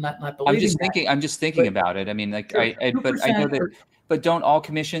believing. I'm just thinking about it. I mean, like but I know that. But don't all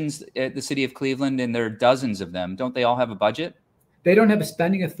commissions at the city of Cleveland, and there are dozens of them, don't they all have a budget? They don't have a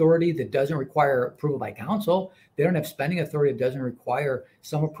spending authority that doesn't require approval by council. They don't have spending authority that doesn't require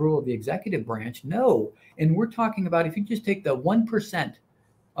some approval of the executive branch. No. And we're talking about if you just take the 1%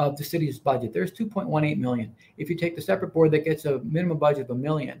 of the city's budget, there's 2.18 million. If you take the separate board that gets a minimum budget of $1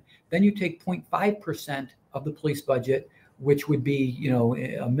 million, then you take 0.5% of the police budget, which would be,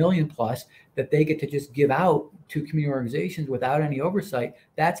 $1 million plus, that they get to just give out to community organizations without any oversight.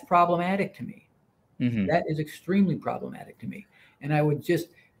 That's problematic to me. Mm-hmm. That is extremely problematic to me. And I would just,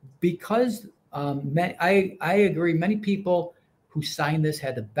 because I agree, many people who signed this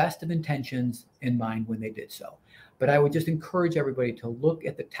had the best of intentions in mind when they did so. But I would just encourage everybody to look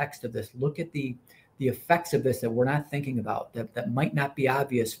at the text of this, look at the effects of this that we're not thinking about, that might not be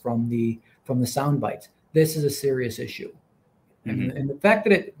obvious from the sound bites. This is a serious issue. Mm-hmm. And the fact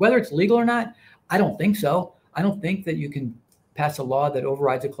that whether it's legal or not, I don't think so. I don't think that you can pass a law that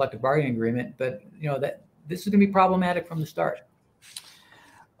overrides a collective bargaining agreement, but that this is going to be problematic from the start.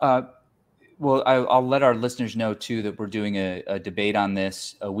 Well, I'll let our listeners know too that we're doing a debate on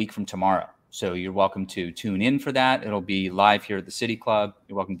this a week from tomorrow. So you're welcome to tune in for that. It'll be live here at the City Club.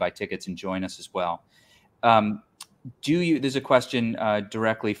 You're welcome to buy tickets and join us as well. There's a question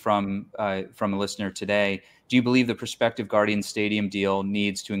directly from a listener today. Do you believe the prospective Guardian Stadium deal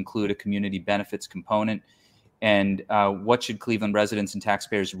needs to include a community benefits component? And what should Cleveland residents and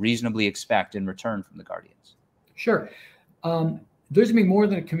taxpayers reasonably expect in return from the Guardians? Sure. There's going to be more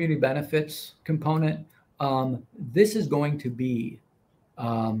than a community benefits component. This is going to be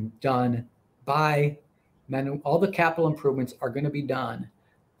done by men. All the capital improvements are going to be done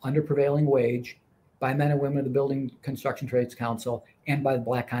under prevailing wage by men and women of the Building Construction Trades Council and by the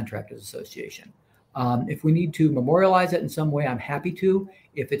Black Contractors Association. If we need to memorialize it in some way, I'm happy to,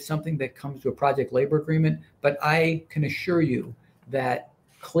 if it's something that comes to a project labor agreement. But I can assure you that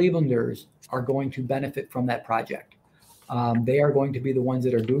Clevelanders are going to benefit from that project. They are going to be the ones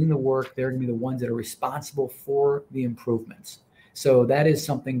that are doing the work. They're going to be the ones that are responsible for the improvements. So that is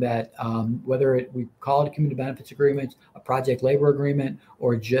something that whether we call it a community benefits agreement, a project labor agreement,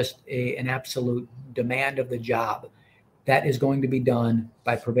 or just an absolute demand of the job, that is going to be done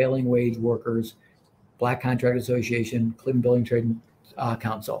by prevailing wage workers, Black Contractors Association, Cleveland Building Trade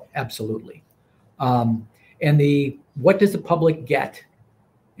Council, absolutely. And what does the public get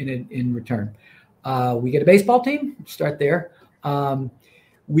in return? We get a baseball team, start there.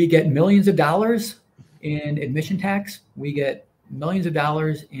 We get millions of dollars in admission tax. We get millions of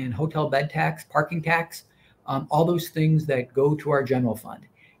dollars in hotel bed tax, parking tax. all those things that go to our general fund.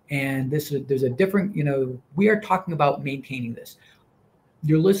 And there's a different, we are talking about maintaining this.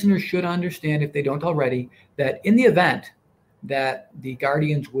 Your listeners should understand, if they don't already, that in the event that the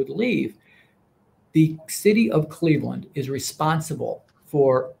Guardians would leave, the city of Cleveland is responsible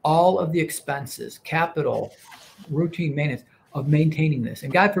for all of the expenses, capital, routine maintenance of maintaining this.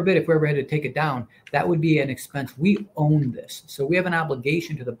 And God forbid, if we ever had to take it down, that would be an expense. We own this. So we have an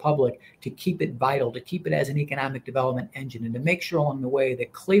obligation to the public to keep it vital, to keep it as an economic development engine, and to make sure along the way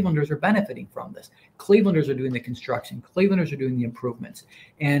that Clevelanders are benefiting from this. Clevelanders are doing the construction. Clevelanders are doing the improvements.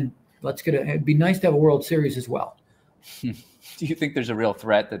 And it'd be nice to have a World Series as well. Do you think there's a real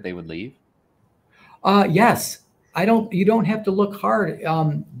threat that they would leave? Yes. You don't have to look hard.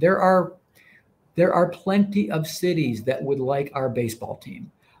 There are plenty of cities that would like our baseball team.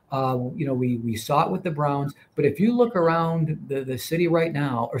 We saw it with the Browns, but if you look around the city right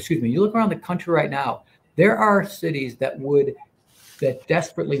now, you look around the country right now, there are cities that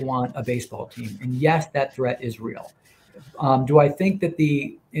desperately want a baseball team. And yes, that threat is real. Do I think that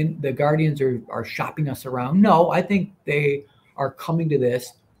the Guardians are shopping us around? No, I think they are coming to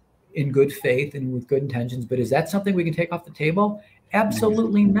this in good faith and with good intentions. But is that something we can take off the table?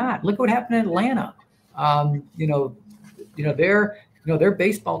 Absolutely not. Look what happened in Atlanta. Their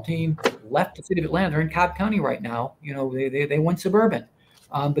baseball team left the city of Atlanta. They're in Cobb County right now. They went suburban.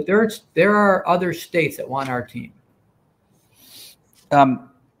 But there are other states that want our team.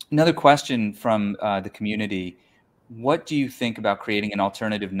 Another question from the community. What do you think about creating an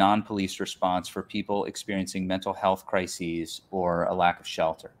alternative non-police response for people experiencing mental health crises or a lack of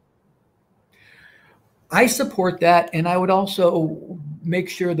shelter? I support that, and I would also make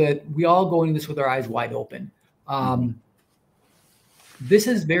sure that we all go into this with our eyes wide open. This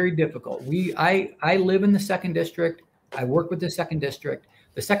is very difficult. I live in the 2nd District. I work with the 2nd District.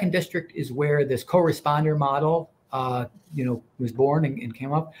 The 2nd District is where this co-responder model, was born and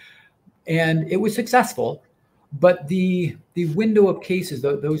came up, and it was successful. But the window of cases,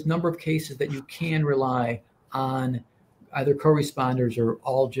 those number of cases that you can rely on either co-responders or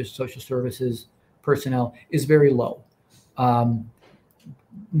all just social services personnel is very low.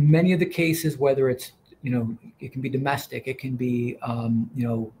 Many of the cases, whether it's, it can be domestic, it can be,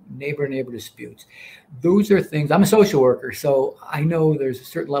 neighbor disputes. Those are things, I'm a social worker, so I know there's a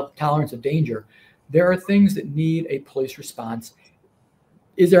certain level of tolerance of danger. There are things that need a police response.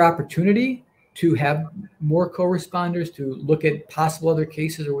 Is there opportunity to have more co-responders to look at possible other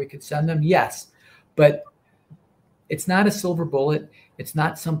cases where we could send them? Yes, but it's not a silver bullet. It's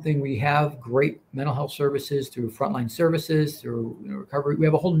not something. We have great mental health services through frontline services, through recovery. We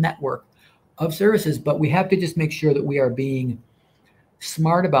have a whole network of services, but we have to just make sure that we are being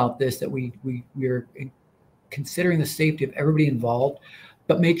smart about this, that we are considering the safety of everybody involved,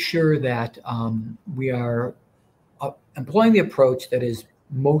 but make sure that we are employing the approach that is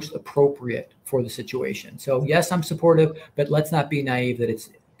most appropriate for the situation. So yes, I'm supportive, but let's not be naive that it's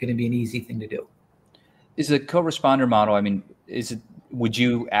going to be an easy thing to do. Is the co-responder model, would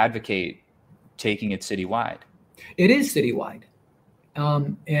you advocate taking it citywide? It is citywide.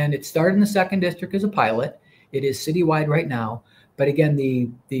 And it started in the 2nd District as a pilot. It is citywide right now. But again,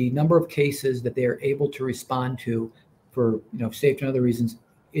 the number of cases that they are able to respond to for safety and other reasons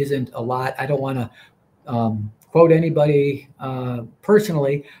isn't a lot. I don't want to quote anybody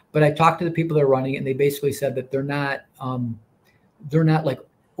personally, but I talked to the people that are running it, and they basically said that they're not like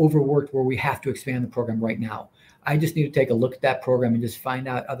overworked where we have to expand the program right now. I just need to take a look at that program and just find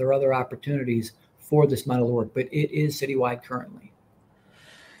out other opportunities for this model to work. But it is citywide currently.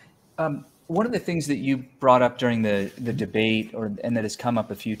 One of the things that you brought up during the debate, and that has come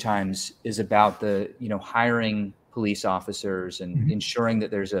up a few times, is about the hiring police officers and ensuring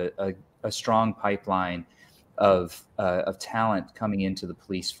that there's a strong pipeline of talent coming into the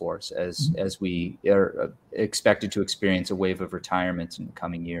police force as we are expected to experience a wave of retirements in the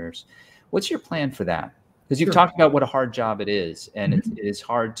coming years. What's your plan for that? Because you've talked about what a hard job it is, and it is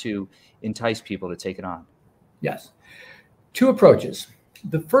hard to entice people to take it on. Yes. 2 approaches.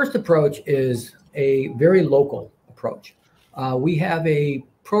 The first approach is a very local approach. We have a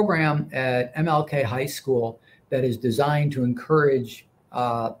program at MLK High School that is designed to encourage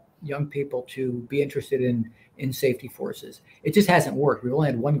young people to be interested in safety forces. It just hasn't worked. We've only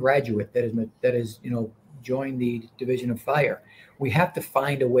had 1 graduate that is joined the Division of Fire. We have to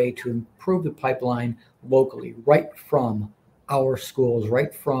find a way to improve the pipeline locally, right from our schools,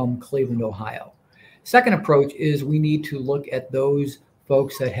 right from Cleveland, Ohio. Second approach is we need to look at those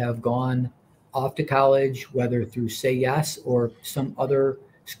folks that have gone off to college, whether through Say Yes or some other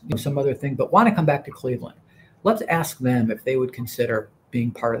thing, but want to come back to Cleveland. Let's ask them if they would consider being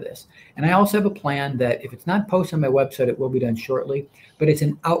part of this. And I also have a plan that if it's not posted on my website, it will be done shortly, but it's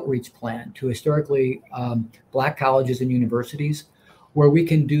an outreach plan to historically Black colleges and universities where we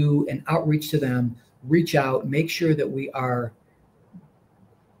can do an outreach to them, reach out, make sure that we are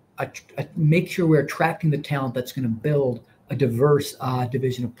we're attracting the talent that's going to build a diverse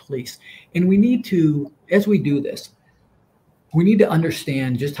division of police. And we need to, as we do this, we need to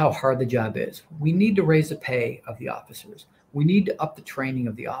understand just how hard the job is. We need to raise the pay of the officers. We need to up the training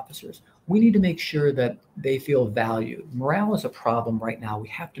of the officers. We need to make sure that they feel valued. Morale is a problem right now. We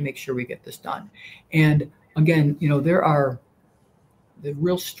have to make sure we get this done. And again, the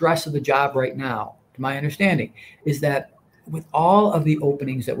real stress of the job right now, to my understanding, is that with all of the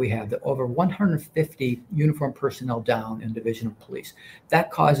openings that we have, the over 150 uniformed personnel down in Division of Police,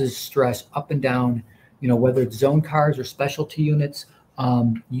 that causes stress up and down, whether it's zone cars or specialty units.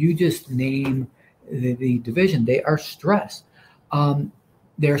 You just name the division, they are stressed.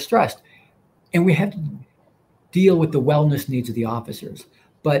 They're stressed. And we have to deal with the wellness needs of the officers.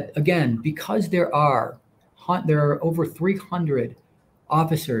 But again, because there are over 300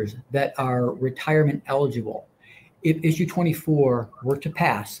 officers that are retirement eligible, if issue 24 were to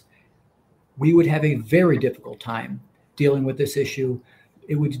pass, we would have a very difficult time dealing with this issue.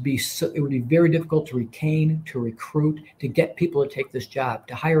 It would be very difficult to retain, to recruit, to get people to take this job,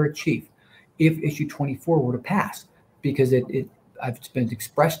 to hire a chief if issue 24 were to pass, because it's been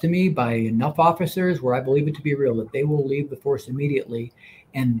expressed to me by enough officers where I believe it to be real that they will leave the force immediately,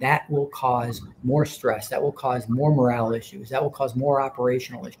 and that will cause more stress. That will cause more morale issues. That will cause more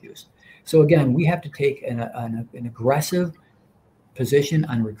operational issues. So again, we have to take an aggressive position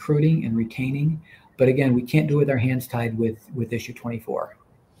on recruiting and retaining. But again, we can't do it with our hands tied with issue 24.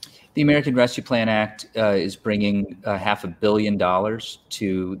 The American Rescue Plan Act is bringing $500 million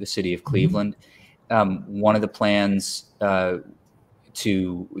to the city of Cleveland. One of the plans that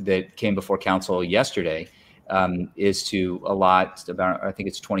came before council yesterday is to allot about, I think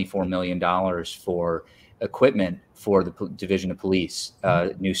it's $24 million for equipment for the Division of Police,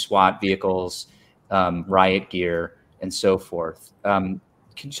 new SWAT vehicles, riot gear, and so forth. Can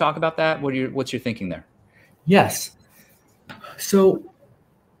you talk about that? What's your thinking there? Yes. So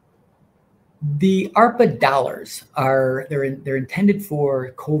the ARPA dollars they're intended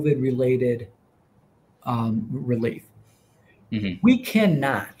for COVID-related relief. Mm-hmm. We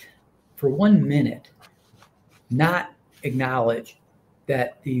cannot, for 1 minute, not acknowledge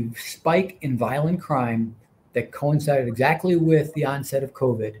that the spike in violent crime that coincided exactly with the onset of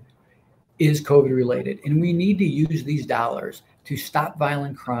COVID is COVID related. And we need to use these dollars to stop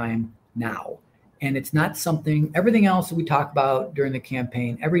violent crime now. And it's not everything else that we talk about during the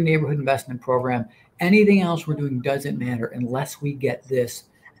campaign, every neighborhood investment program, anything else we're doing doesn't matter unless we get this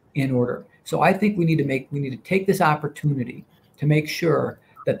in order. So I think we need to take this opportunity to make sure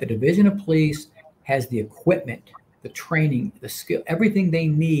that the Division of Police has the equipment, the training, the skill, everything they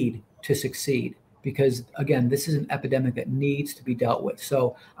need to succeed. Because again, this is an epidemic that needs to be dealt with.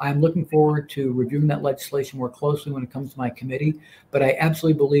 So I'm looking forward to reviewing that legislation more closely when it comes to my committee. But I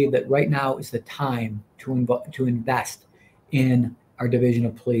absolutely believe that right now is the time to invest in our Division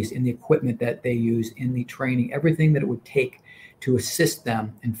of Police, in the equipment that they use, in the training, everything that it would take to assist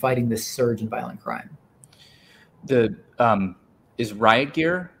them in fighting this surge in violent crime. Is riot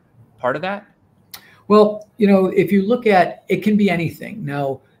gear part of that? Well, if you look at it, can be anything.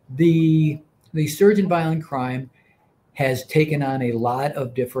 Now, the surge in violent crime has taken on a lot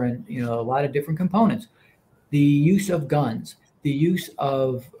of different components. The use of guns, the use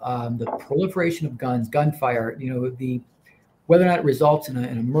of the proliferation of guns, gunfire, whether or not it results in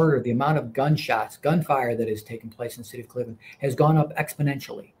a murder, the amount of gunfire that has taken place in the city of Cleveland has gone up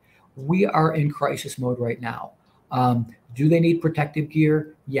exponentially. We are in crisis mode right now. Do they need protective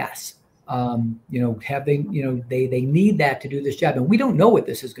gear? Yes. Have they, they need that to do this job. And we don't know what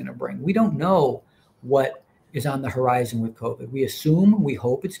this is going to bring. We don't know what is on the horizon with COVID. We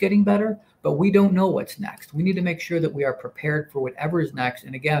hope it's getting better, but we don't know what's next. We need to make sure that we are prepared for whatever is next.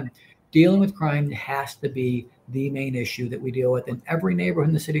 And again, dealing with crime has to be the main issue that we deal with in every neighborhood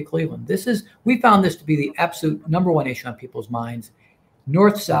in the city of Cleveland. We found this to be the absolute number one issue on people's minds.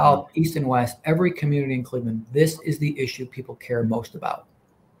 North, south, east, and west, every community in Cleveland, this is the issue people care most about.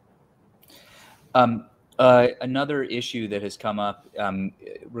 Another issue that has come up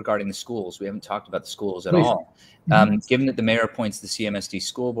regarding the schools, we haven't talked about the schools at all. Given that the mayor appoints the CMSD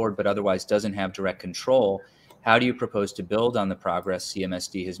school board, but otherwise doesn't have direct control, how do you propose to build on the progress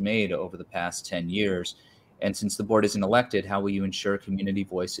CMSD has made over the past 10 years? And since the board isn't elected, how will you ensure community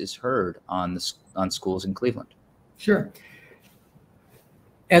voice is heard on schools in Cleveland? Sure.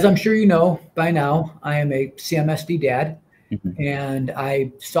 As I'm sure you know by now, I am a CMSD dad. And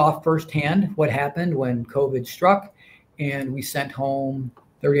I saw firsthand what happened when COVID struck, and we sent home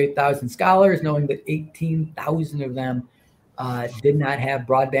 38,000 scholars, knowing that 18,000 of them did not have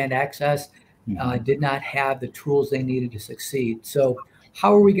broadband access, did not have the tools they needed to succeed. So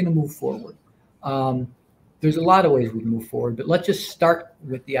how are we going to move forward? There's a lot of ways we can move forward, but let's just start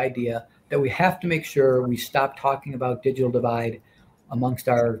with the idea that we have to make sure we stop talking about digital divide amongst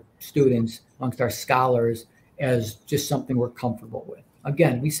our students, amongst our scholars, as just something we're comfortable with.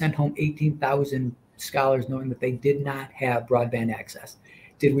 Again, we sent home 18,000 scholars knowing that they did not have broadband access.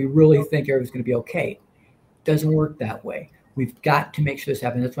 Did we really think everything was going to be okay? It doesn't work that way. We've got to make sure this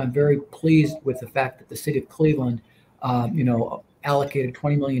happens. That's why I'm very pleased with the fact that the city of Cleveland, allocated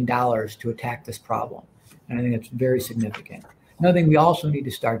 $20 million to attack this problem. And I think that's very significant. Another thing we also need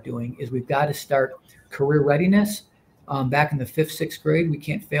to start doing is we've got to start career readiness. Back in the 5th, 6th grade, we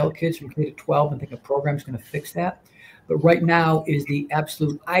can't fail kids from K to 12 and think a program is going to fix that. But right now is the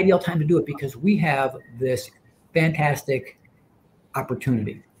absolute ideal time to do it because we have this fantastic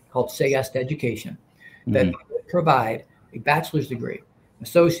opportunity called Say Yes to Education that provide a bachelor's degree,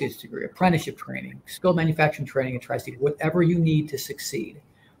 associate's degree, apprenticeship training, skilled manufacturing training at Tri-State, whatever you need to succeed.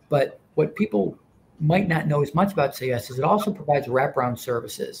 But what people might not know as much about Say Yes is it also provides wraparound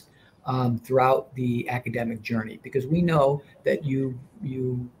services throughout the academic journey, because we know that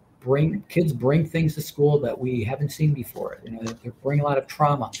kids bring things to school that we haven't seen before. They bring a lot of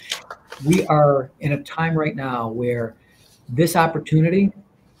trauma. We are in a time right now where this opportunity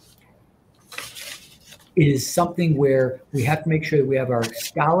is something where we have to make sure that we have our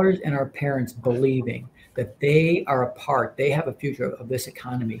scholars and our parents believing that they are a part, they have a future of this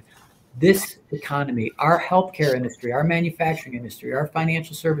economy. This economy, our healthcare industry, our manufacturing industry, our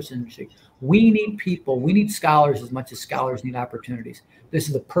financial service industry, we need people, we need scholars as much as scholars need opportunities. This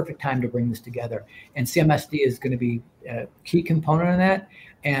is the perfect time to bring this together. And CMSD is going to be a key component in that.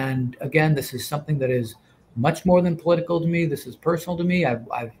 And again, this is something that is much more than political to me. This is personal to me. I've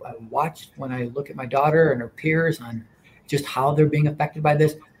watched when I look at my daughter and her peers on just how they're being affected by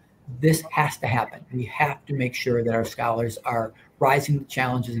this. This has to happen. We have to make sure that our scholars are rising to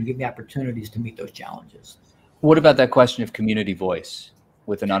challenges and giving the opportunities to meet those challenges. What about that question of community voice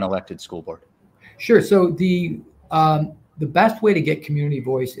with an unelected school board? Sure. So the best way to get community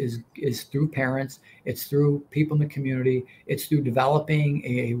voice is through parents. It's through people in the community. It's through developing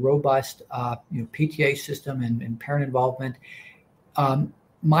a robust PTA system and parent involvement.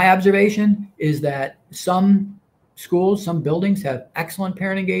 My observation is that some schools, some buildings have excellent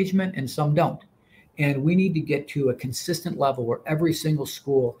parent engagement and some don't. And we need to get to a consistent level where every single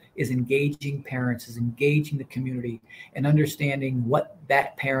school is engaging parents, is engaging the community, and understanding what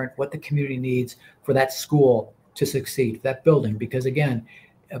that parent, what the community needs for that school to succeed, for that building. Because again,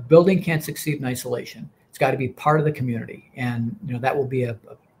 a building can't succeed in isolation. It's got to be part of the community. And that will be a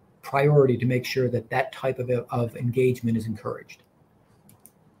priority to make sure that that type of engagement is encouraged.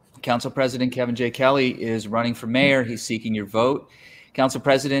 Council President Kevin J. Kelley is running for mayor. He's seeking your vote. Council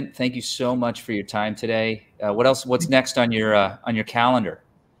President, thank you so much for your time today. What's next on your calendar?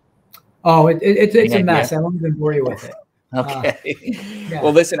 Oh, it's a mess. I won't even bore you with it. Okay. Yeah.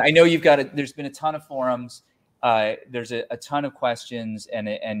 Well, listen, I know there's been a ton of forums. There's a ton of questions, and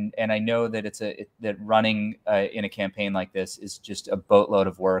I know that that running in a campaign like this is just a boatload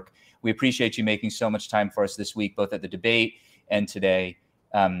of work. We appreciate you making so much time for us this week, both at the debate and today.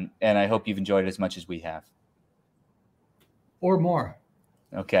 And I hope you've enjoyed it as much as we have. Or more.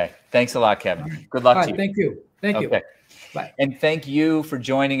 Okay. Thanks a lot, Kevin. Good luck to you. Thank you. Thank you. Bye. And thank you for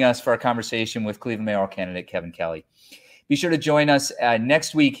joining us for our conversation with Cleveland Mayoral candidate Kevin Kelley. Be sure to join us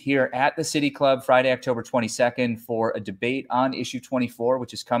next week here at the City Club, Friday, October 22nd, for a debate on issue 24,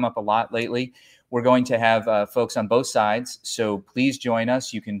 which has come up a lot lately. We're going to have folks on both sides, so please join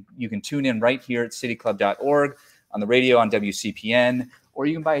us. You can tune in right here at cityclub.org, on the radio, on WCPN, or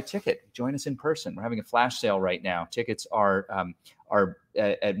you can buy a ticket. Join us in person. We're having a flash sale right now. Tickets are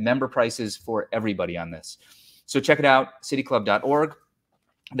at member prices for everybody on this. So check it out, cityclub.org.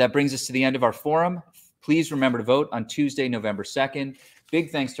 That brings us to the end of our forum. Please remember to vote on Tuesday, November 2nd. Big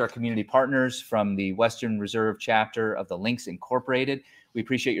thanks to our community partners from the Western Reserve chapter of the Lynx Incorporated. We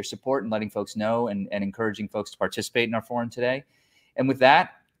appreciate your support and letting folks know and encouraging folks to participate in our forum today. And with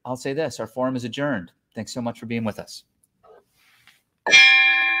that, I'll say this, our forum is adjourned. Thanks so much for being with us.